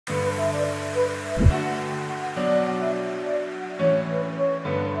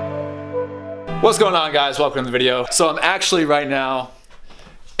What's going on, guys? Welcome to the video. So I'm actually right now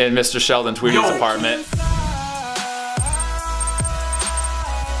in Mr. Sheldon Tweedie's apartment.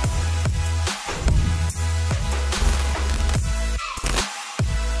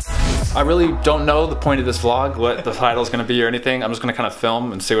 I really don't know the point of this vlog, what the title is going to be or anything. I'm just going to kind of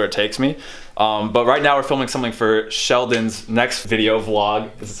film and see where it takes me. But right now we're filming something for Sheldon's next video vlog.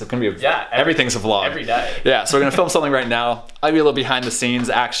 This is going to be everything's a vlog. Every day. Yeah, so we're going to film something right now. I'll be a little behind the scenes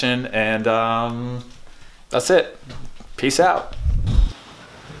action, and that's it. Peace out.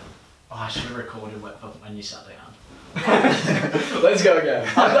 Oh, I should have recorded when you sat down. Let's go again.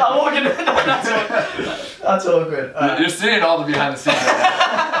 I'm walking. That's all good. You're seeing all the behind the scenes right now.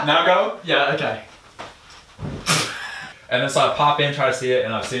 Now go? Yeah, okay. And then so I pop in, try to see it,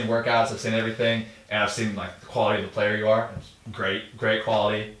 and I've seen workouts, I've seen everything, and I've seen like the quality of the player you are. It's great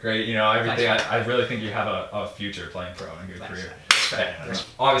quality, great, you know, everything. I really think you have a future playing pro and a good career. And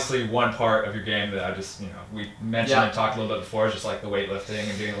obviously one part of your game that I just, you know, we mentioned and talked a little bit before is just like the weightlifting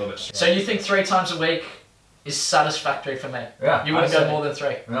and being a little bit stronger. So you think 3 times a week is satisfactory for me? Yeah. You wouldn't go more than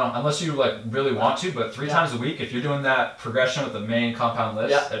 3? No, unless you like really want to, but 3 times a week, if you're doing that progression with the main compound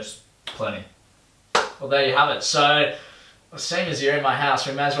list, it's plenty. Well, there you have it. So, seeing as you're in my house,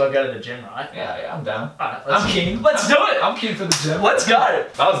 we may as well go to the gym, right? Yeah, I'm down. Alright, I'm keen. Let's do it! I'm keen for the gym. Let's go!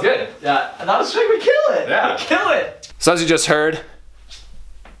 That was good. Yeah, that was sweet. We kill it! Yeah. We kill it! So as you just heard,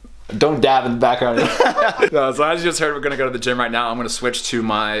 don't dab in the background. No, so as you just heard, we're gonna go to the gym right now. I'm gonna switch to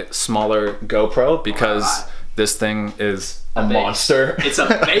my smaller GoPro because this thing is a monster. It's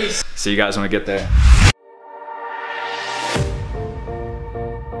a beast. See you guys when we get there.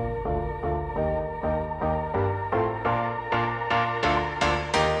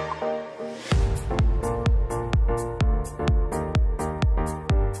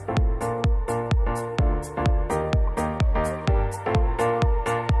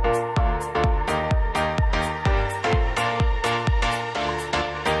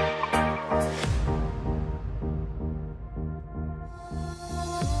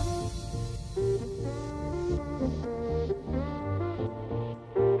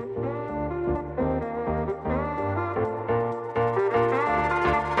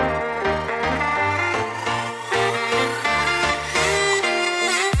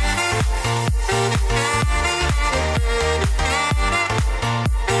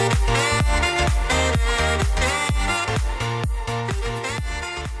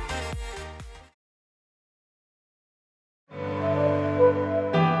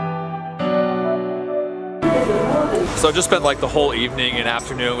 So I just spent like the whole evening and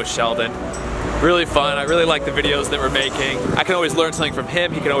afternoon with Sheldon. Really fun. I really like the videos that we're making. I can always learn something from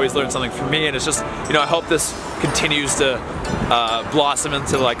him. He can always learn something from me. And it's just, you know, I hope this continues to blossom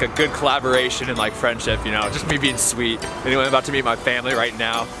into like a good collaboration and like friendship, you know, just me being sweet. Anyway, I'm about to meet my family right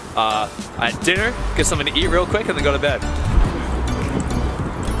now at dinner, get something to eat real quick and then go to bed.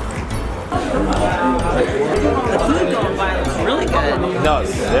 The food going by looks really good. No,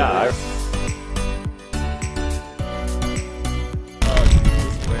 yeah.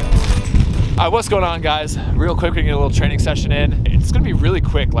 Alright, what's going on, guys? Real quick, we're gonna get a little training session in. It's gonna be really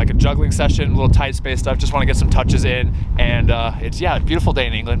quick, like a juggling session, a little tight space stuff. Just want to get some touches in, and it's a beautiful day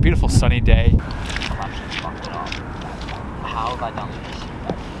in England, beautiful sunny day. How have I done this?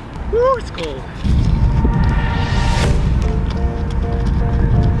 Woo, it's cold.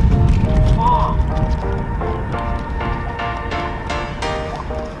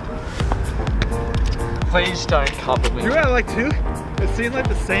 Please don't cover me. You know what I like too? It seems like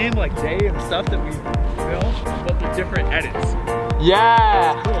the same like day and stuff that we film, but the different edits.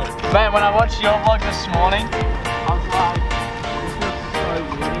 Yeah! Cool. Man, when I watched your vlog this morning, I was like, This was so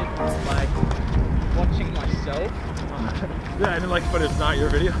weird, like watching myself. Yeah, and then like, but it's not your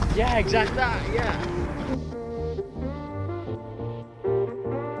video. yeah, exactly that, yeah.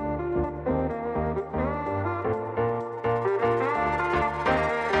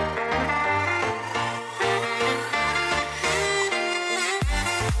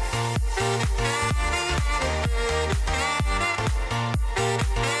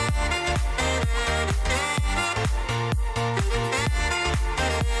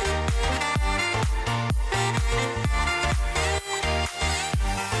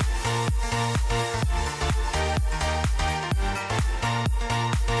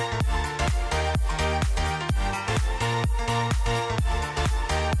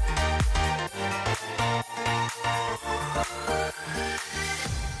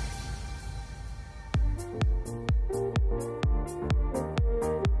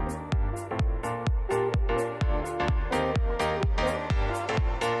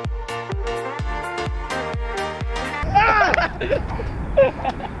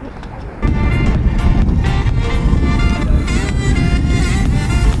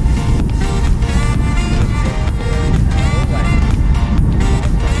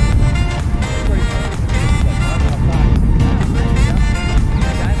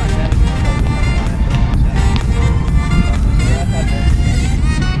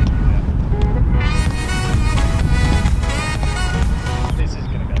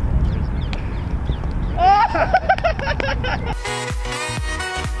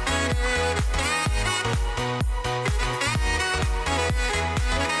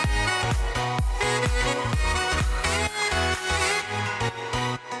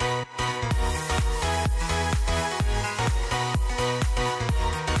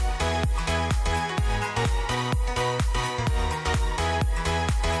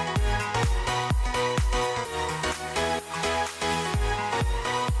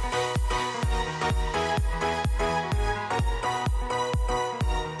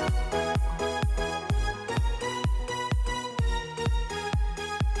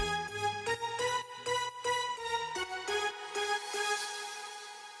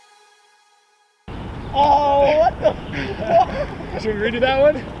 Oh, what the? Should we redo that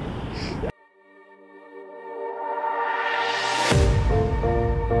one?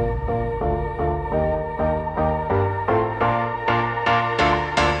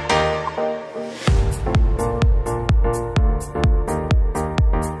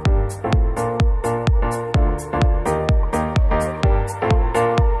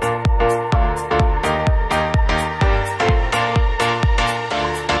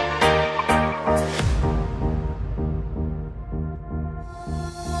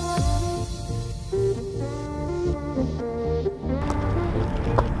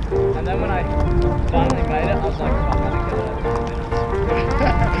 And then when I finally made it, I was like, I'm gonna get it over 2 minutes.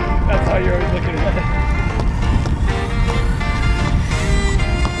 That's how you're always looking at it.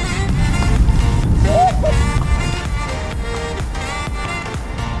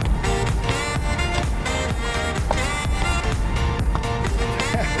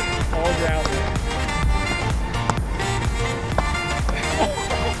 All ground there.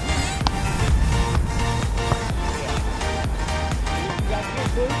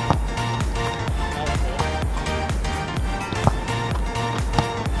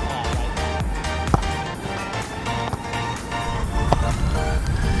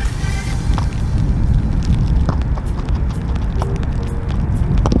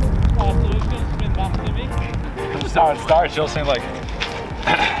 That's how it starts. You'll seem like.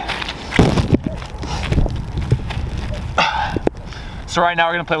 So right now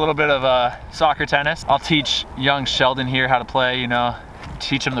we're gonna play a little bit of soccer tennis. I'll teach young Sheldon here how to play. You know,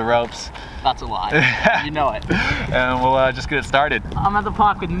 teach him the ropes. That's a lie. You know it. And we'll just get it started. I'm at the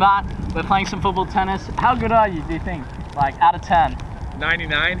park with Matt. We're playing some football tennis. How good are you, do you think? Like, out of 10?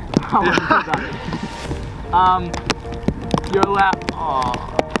 99. You're allowed,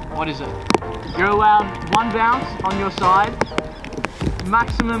 what is it? You're allowed 1 bounce on your side,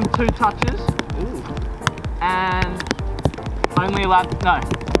 maximum 2 touches, and only allowed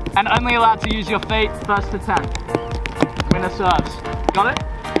to use your feet first to 10. Winner serves. Got it?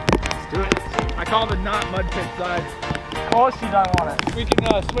 Let's do it. I call the not mud pit side. Of course you don't want it. We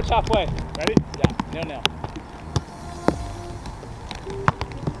can switch halfway. Ready? Yeah, no.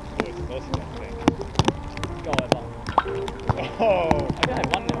 Go over. Oh. Okay,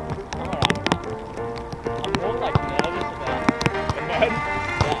 1-0. Alright. I'm more like nervous about The mud?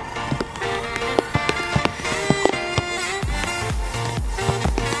 yeah.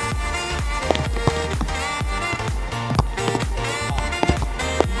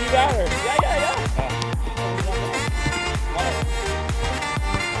 You do that or? Yeah.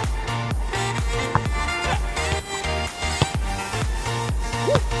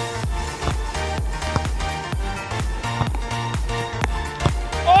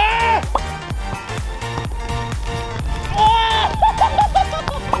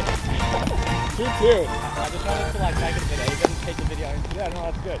 Two. I just wanted to like make it a bit even, keep the video. Yeah, no,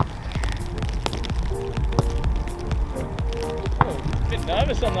 that's good. Oh, a bit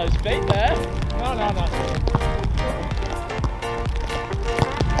nervous on those feet there. No. Let's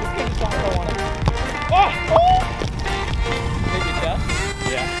get this on if I want it. Keep your chest.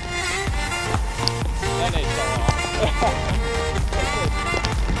 Yeah. Don't need to go off.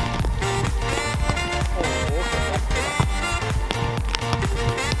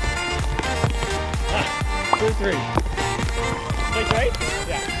 2-3. 3-3?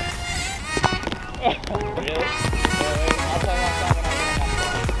 Yeah. Really? I'll play one side and I'll get one side.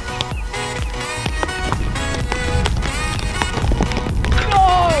 No!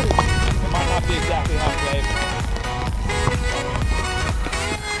 It might not be exactly how I played.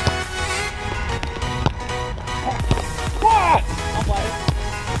 What? I'll play it.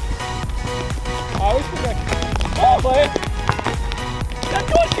 I always think I'll play it. Of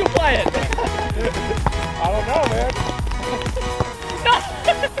course you play it! I don't know, man. No!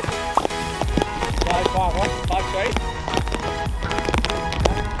 5-5-1. 5-3?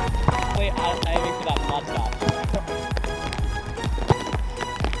 Wait, I'm aiming for that mud stuff.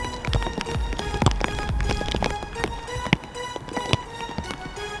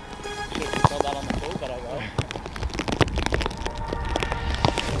 Should have controlled that on the pool, but I go.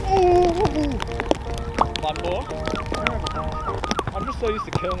 5-4? I'm just so used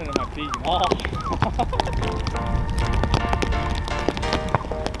to killing it in my feet. You know?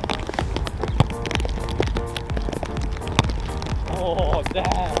 Oh. Oh,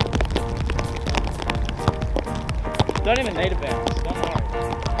 damn. Don't even need a bounce, don't worry.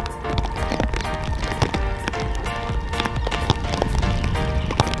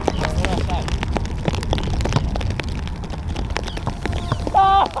 What else have?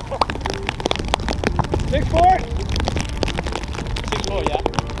 Ah! 6-4? 6-4, yeah?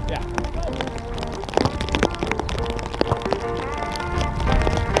 Yeah.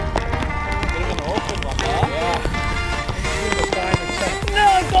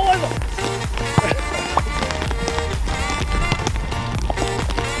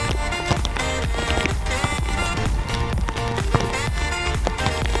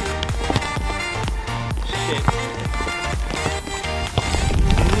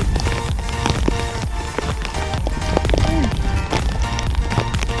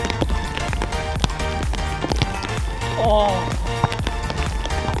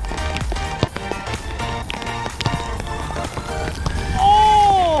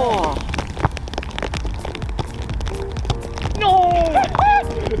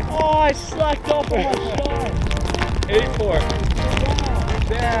 I slacked off on my shot. 8-4.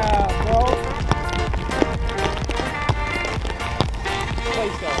 Damn, bro.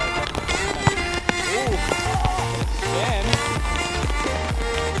 Please go. Ooh. Damn.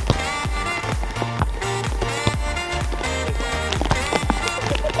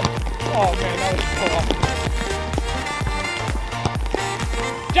 Oh man, that was so awesome.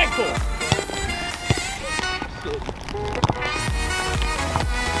 Jack ball.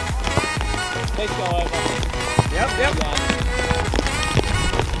 Let's go over. Yep.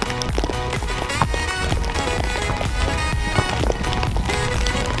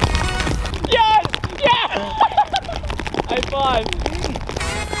 Yes! Yeah! High five.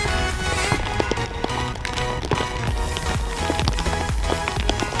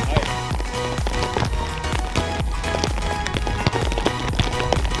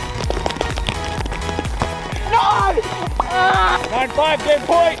 No! 9-5, game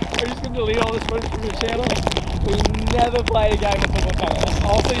point. Are you just going to delete all this footage from your channel? We never played a game of football contest.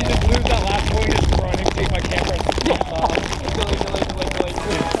 Also, you just lose that last point, you just run and take my camera and delete.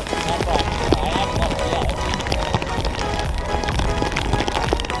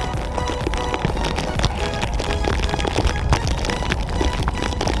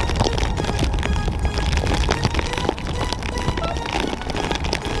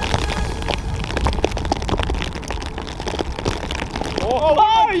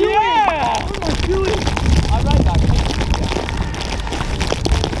 Oh, yeah! What am I doing? I'm right back.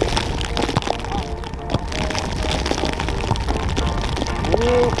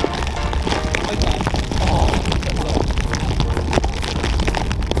 Ooh. Like that. Oh,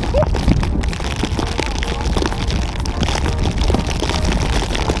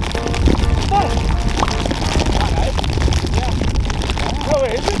 yeah. Oh,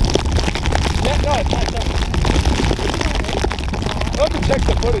 wait, is it? Yeah, no, it's not. I'll have to check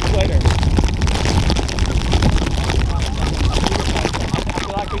the footage later. I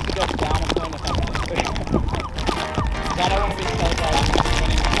feel like we should go down and play with that. I don't want to be so bad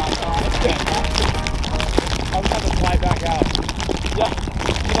winning the I'm going to fly back out. Yeah,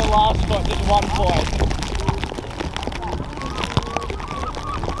 you know, last foot, just 1 point.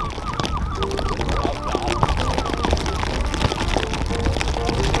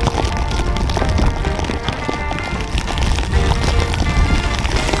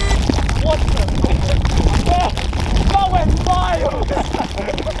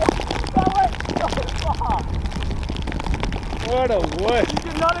 What a wood. You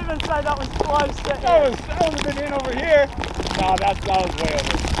did not even say that was close to that would have been in over here. No, that was way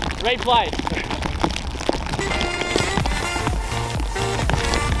over. Replay.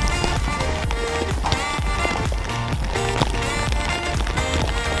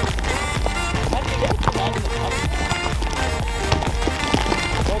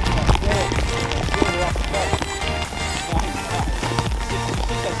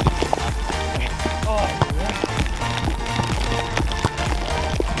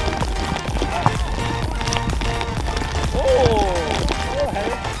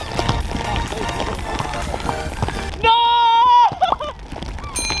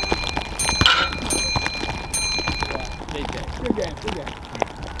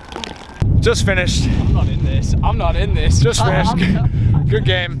 Just finished. I'm not in this. Just finished. Good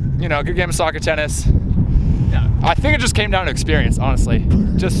game. You know, good game of soccer tennis. Yeah. I think it just came down to experience, honestly.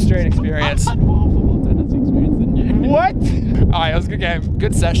 Just straight experience. I've had more football tennis experience than you. What? Alright, it was a good game.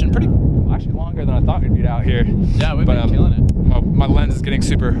 Good session. Pretty, actually longer than I thought we'd be out here. Yeah, we've been killing it. My lens is getting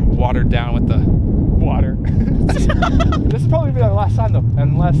super watered down with the water. This will probably be our last time though,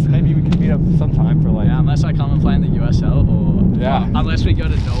 unless maybe we can meet up sometime for like... Yeah, unless I come and play in the USL or... Yeah. Unless we go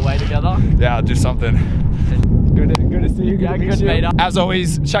to Norway together. Yeah, I'll do something. Good to see you. Good to meet up. As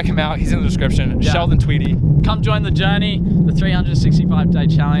always, check him out. He's in the description. Yeah. Sheldon Tweedie. Come join the journey, the 365-day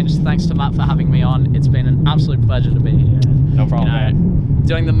challenge. Thanks to Matt for having me on. It's been an absolute pleasure to be here. No problem, man.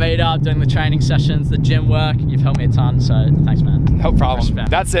 Doing the meetup, doing the training sessions, the gym work. You've helped me a ton, so thanks, man. No problem. Respect.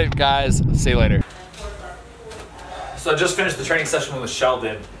 That's it, guys. See you later. So I just finished the training session with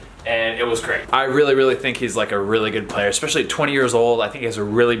Sheldon, and it was great. I really think he's like a really good player, especially at 20 years old. I think he has a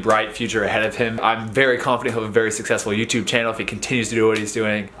really bright future ahead of him. I'm very confident he'll have a very successful YouTube channel if he continues to do what he's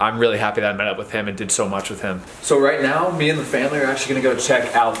doing. I'm really happy that I met up with him and did so much with him. So right now, me and the family are actually gonna go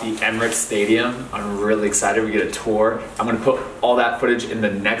check out the Emirates Stadium. I'm really excited. We get a tour. I'm gonna put all that footage in the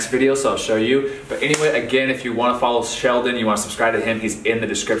next video, so I'll show you. But anyway, again, if you wanna follow Sheldon, you wanna subscribe to him, he's in the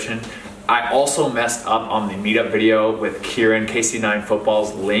description. I also messed up on the meetup video with Kieran, KC9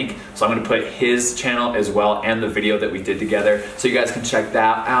 Football's link, so I'm gonna put his channel as well and the video that we did together, so you guys can check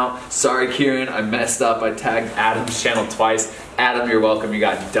that out. Sorry Kieran, I messed up. I tagged Adam's channel twice. Adam, you're welcome. You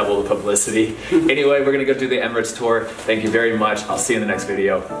got double the publicity. Anyway, we're gonna go do the Emirates tour. Thank you very much. I'll see you in the next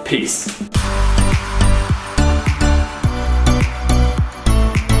video. Peace.